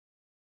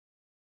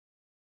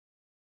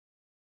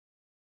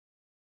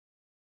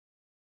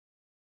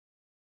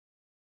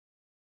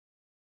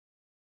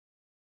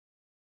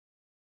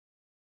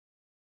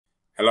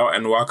Hello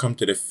and welcome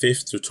to the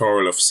 5th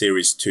tutorial of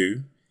series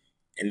 2.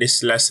 In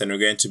this lesson we're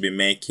going to be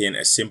making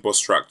a simple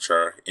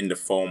structure in the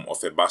form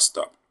of a bus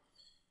stop.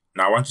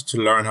 Now I want you to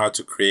learn how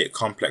to create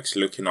complex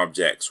looking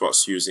objects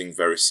whilst using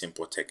very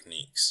simple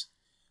techniques.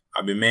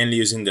 I'll be mainly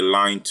using the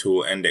line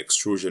tool and the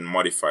extrusion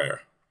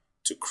modifier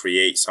to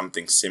create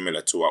something similar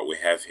to what we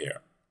have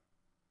here.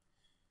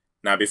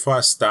 Now before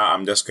I start,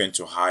 I'm just going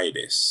to hide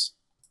this.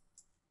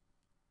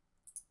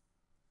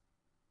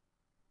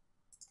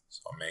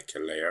 So I'll make a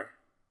layer.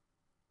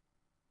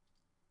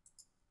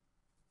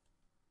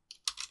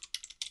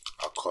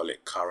 I'll call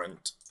it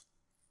current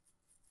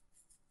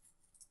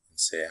and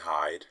say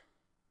hide.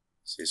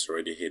 See, it's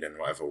already hidden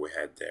whatever we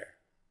had there.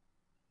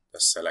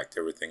 Just select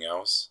everything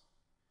else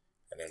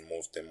and then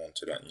move them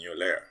onto that new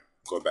layer.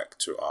 Go back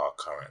to our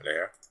current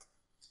layer.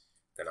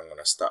 Then I'm going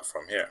to start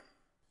from here.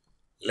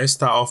 Let's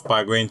start off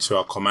by going to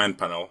our command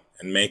panel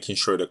and making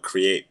sure the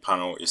create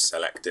panel is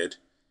selected.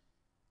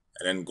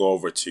 And then go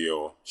over to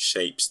your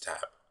shapes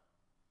tab.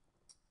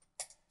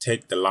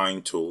 Take the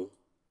line tool.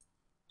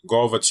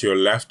 Go over to your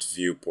left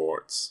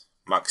viewport,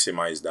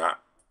 maximize that,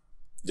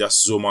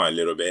 just zoom out a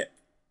little bit,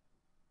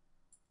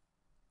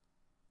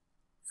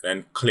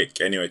 and then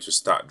click anywhere to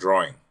start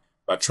drawing.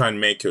 But try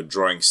and make your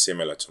drawing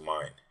similar to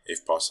mine,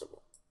 if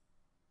possible.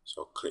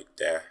 So click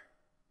there.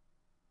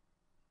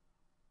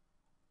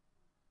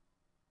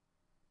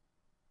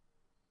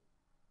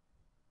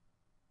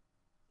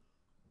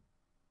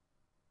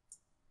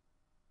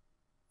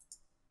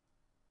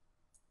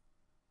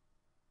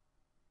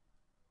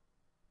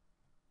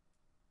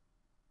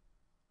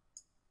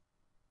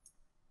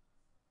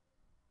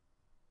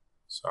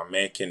 So I'm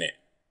making it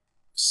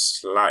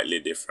slightly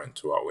different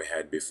to what we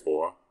had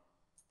before.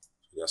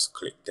 So just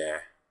click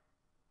there.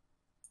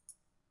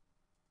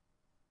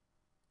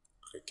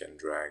 Click and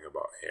drag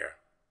about here.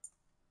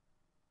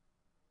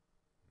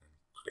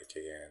 Click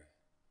again.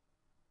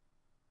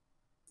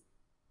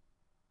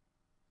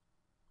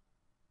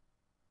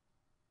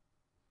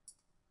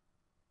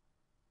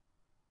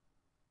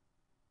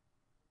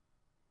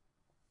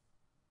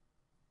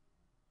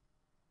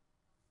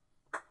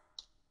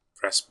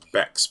 Press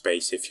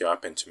backspace if you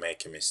happen to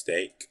make a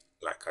mistake,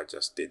 like I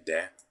just did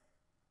there.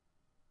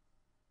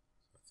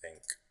 I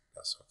think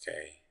that's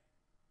okay.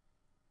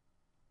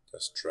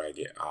 Just drag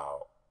it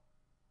out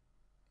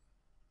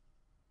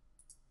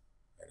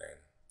and then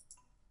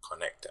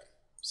connect them.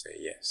 Say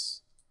yes.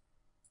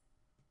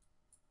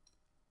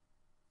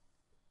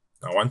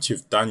 Now once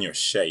you've done your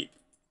shape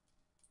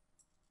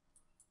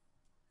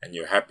and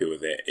you're happy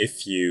with it,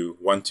 if you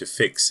want to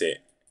fix it,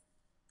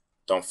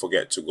 don't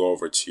forget to go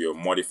over to your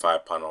modify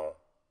panel,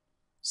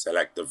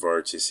 select the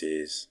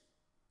vertices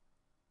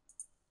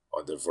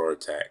or the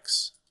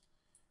vertex,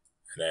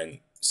 and then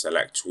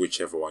select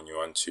whichever one you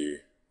want to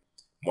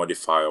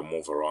modify or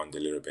move around a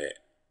little bit.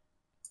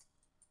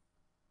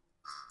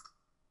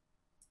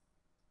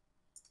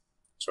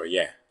 So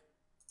yeah,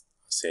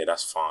 I say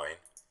that's fine.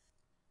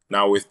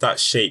 Now with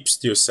that shape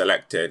still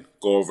selected,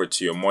 go over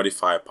to your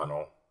modify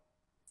panel,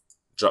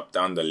 drop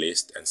down the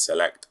list and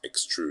select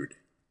extrude.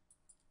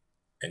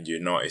 And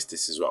you notice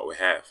this is what we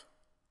have.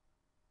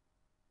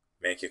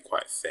 Make it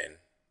quite thin,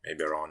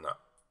 maybe around that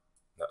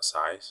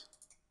size.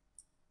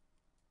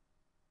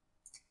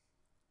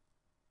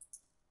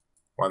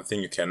 One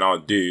thing you can now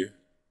do,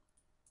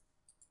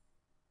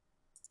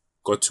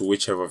 go to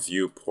whichever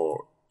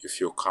viewport you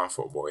feel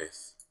comfortable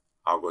with.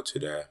 I'll go to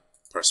the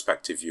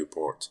perspective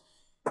viewport.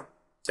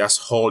 Just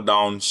hold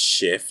down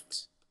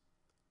Shift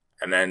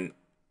and then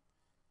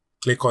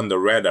click on the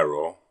red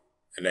arrow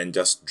and then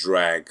just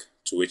drag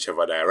to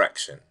whichever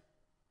direction.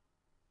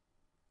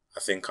 I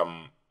think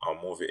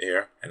I'll move it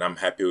here and I'm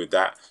happy with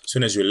that. As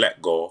soon as you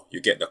let go, you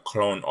get the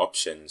clone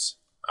options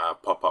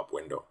pop-up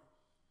window.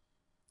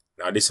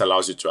 Now this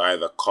allows you to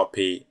either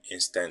copy,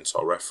 instance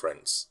or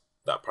reference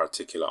that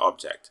particular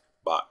object.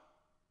 But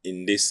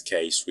in this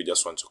case, we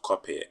just want to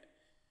copy it.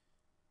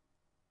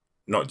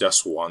 Not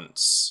just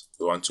once,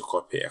 we want to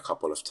copy it a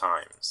couple of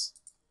times.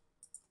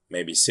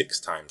 Maybe 6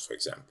 times, for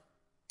example.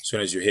 As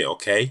soon as you hit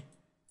OK,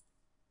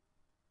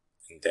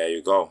 and there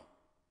you go.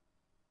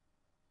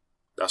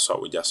 That's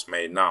what we just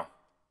made now.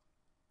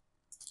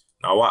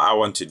 Now what I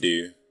want to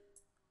do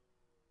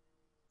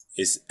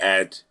is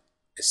add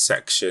a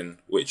section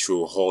which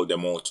will hold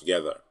them all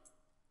together.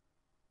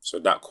 So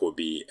that could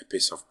be a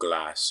piece of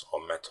glass or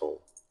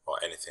metal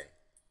or anything.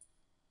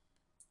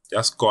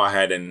 Just go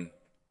ahead and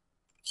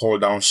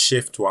hold down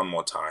Shift one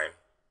more time.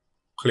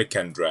 Click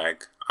and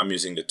drag. I'm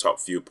using the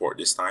top viewport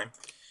this time.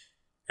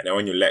 And then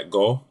when you let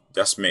go,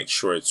 just make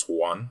sure it's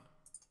 1.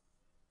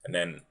 And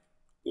then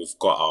we've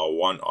got our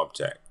 1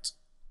 object.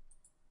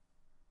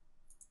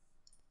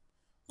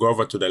 Go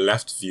over to the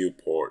left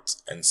viewport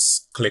and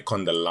click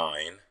on the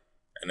line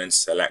and then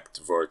select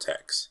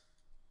vertex.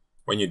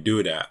 When you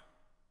do that,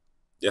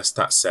 just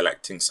start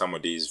selecting some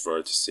of these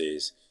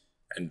vertices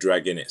and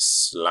dragging it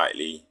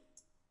slightly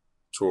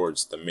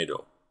towards the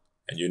middle.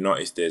 And you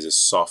notice there's a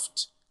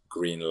soft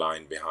green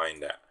line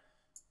behind that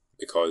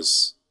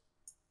because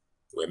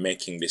we're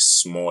making this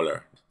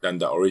smaller than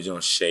the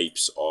original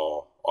shapes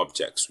or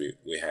objects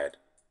we had.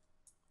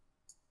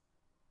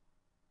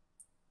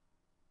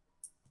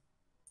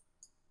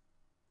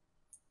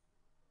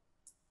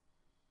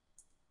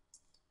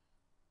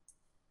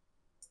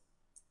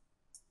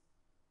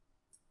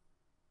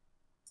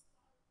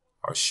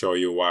 I'll show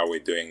you why we're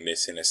doing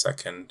this in a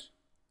second.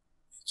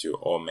 It will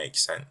all make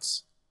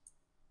sense.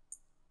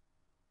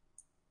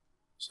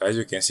 So as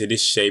you can see,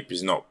 this shape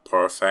is not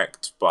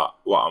perfect, but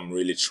what I'm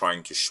really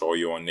trying to show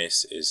you on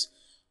this is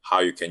how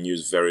you can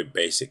use very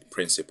basic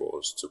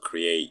principles to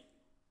create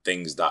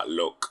things that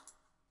look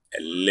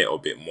a little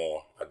bit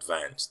more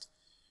advanced.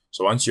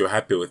 So once you're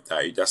happy with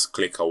that, you just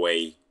click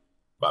away,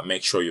 but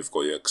make sure you've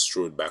got your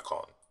extrude back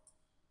on.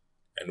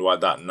 And what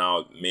that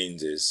now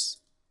means is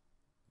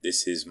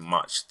this is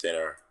much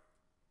thinner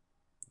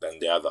than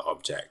the other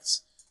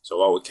objects. So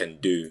what we can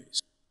do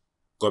is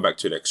go back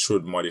to the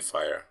extrude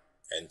modifier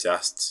and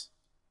just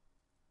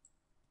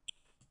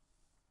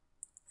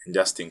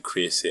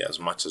increase it as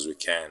much as we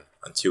can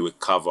until we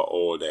cover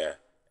all the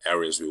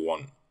areas we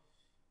want.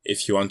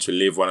 If you want to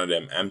leave one of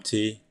them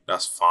empty,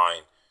 that's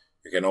fine.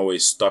 You can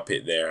always stop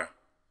it there.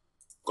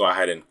 Go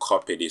ahead and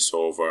copy this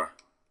over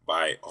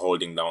by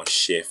holding down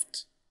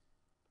Shift,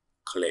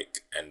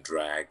 click and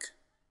drag.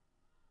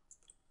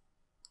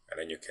 And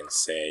then you can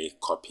say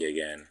copy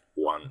again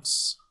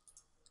once,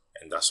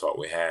 and that's what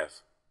we have.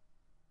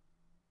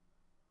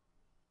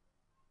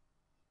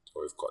 So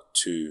we've got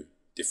two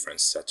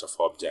different sets of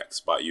objects,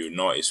 but you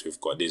notice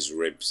we've got these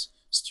ribs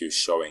still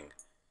showing.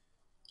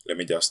 Let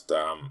me just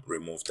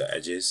remove the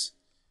edges.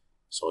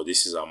 So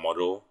this is our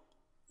model.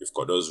 We've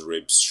got those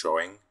ribs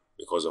showing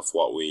because of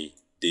what we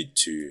did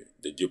to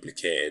the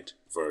duplicated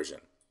version.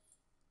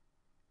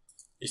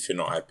 If you're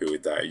not happy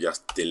with that, you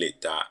just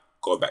delete that,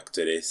 go back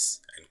to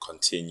this and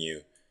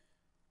continue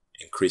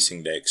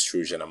increasing the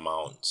extrusion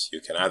amount.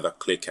 You can either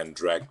click and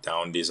drag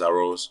down these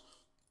arrows,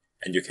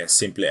 and you can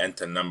simply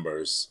enter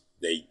numbers.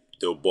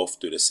 They'll both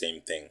do the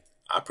same thing.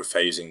 I prefer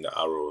using the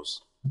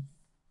arrows.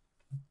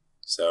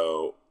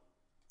 So,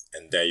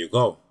 and there you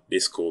go.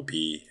 This could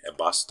be a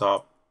bus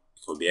stop,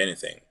 it could be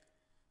anything.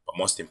 But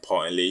most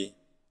importantly,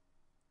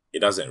 it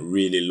doesn't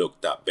really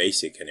look that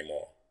basic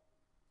anymore.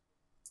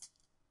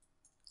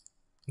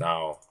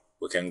 Now,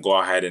 we can go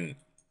ahead and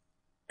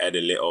add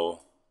a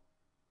little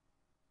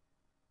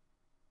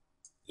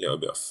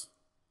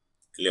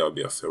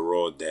bit of a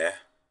road there.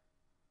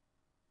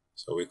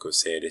 So we could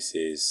say this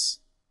is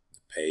the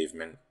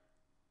pavement.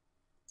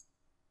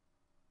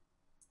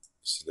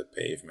 This is the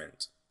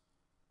pavement.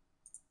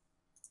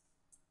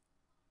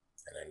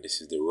 And then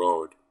this is the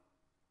road.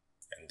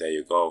 And there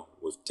you go.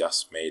 We've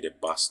just made a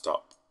bus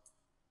stop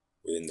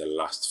within the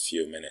last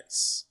few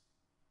minutes.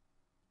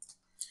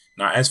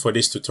 Now, as for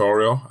this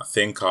tutorial, I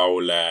think I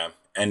will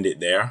end it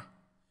there.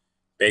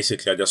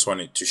 Basically, I just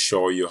wanted to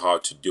show you how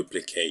to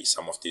duplicate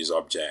some of these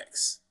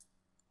objects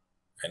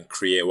and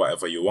create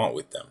whatever you want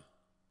with them.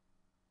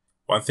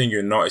 One thing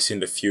you'll notice in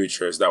the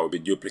future is that we'll be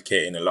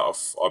duplicating a lot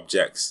of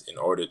objects in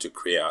order to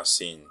create our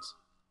scenes.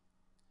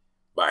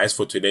 But as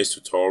for today's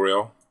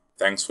tutorial,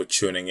 thanks for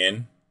tuning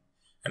in,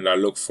 and I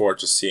look forward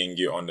to seeing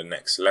you on the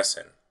next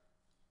lesson.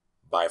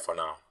 Bye for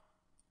now.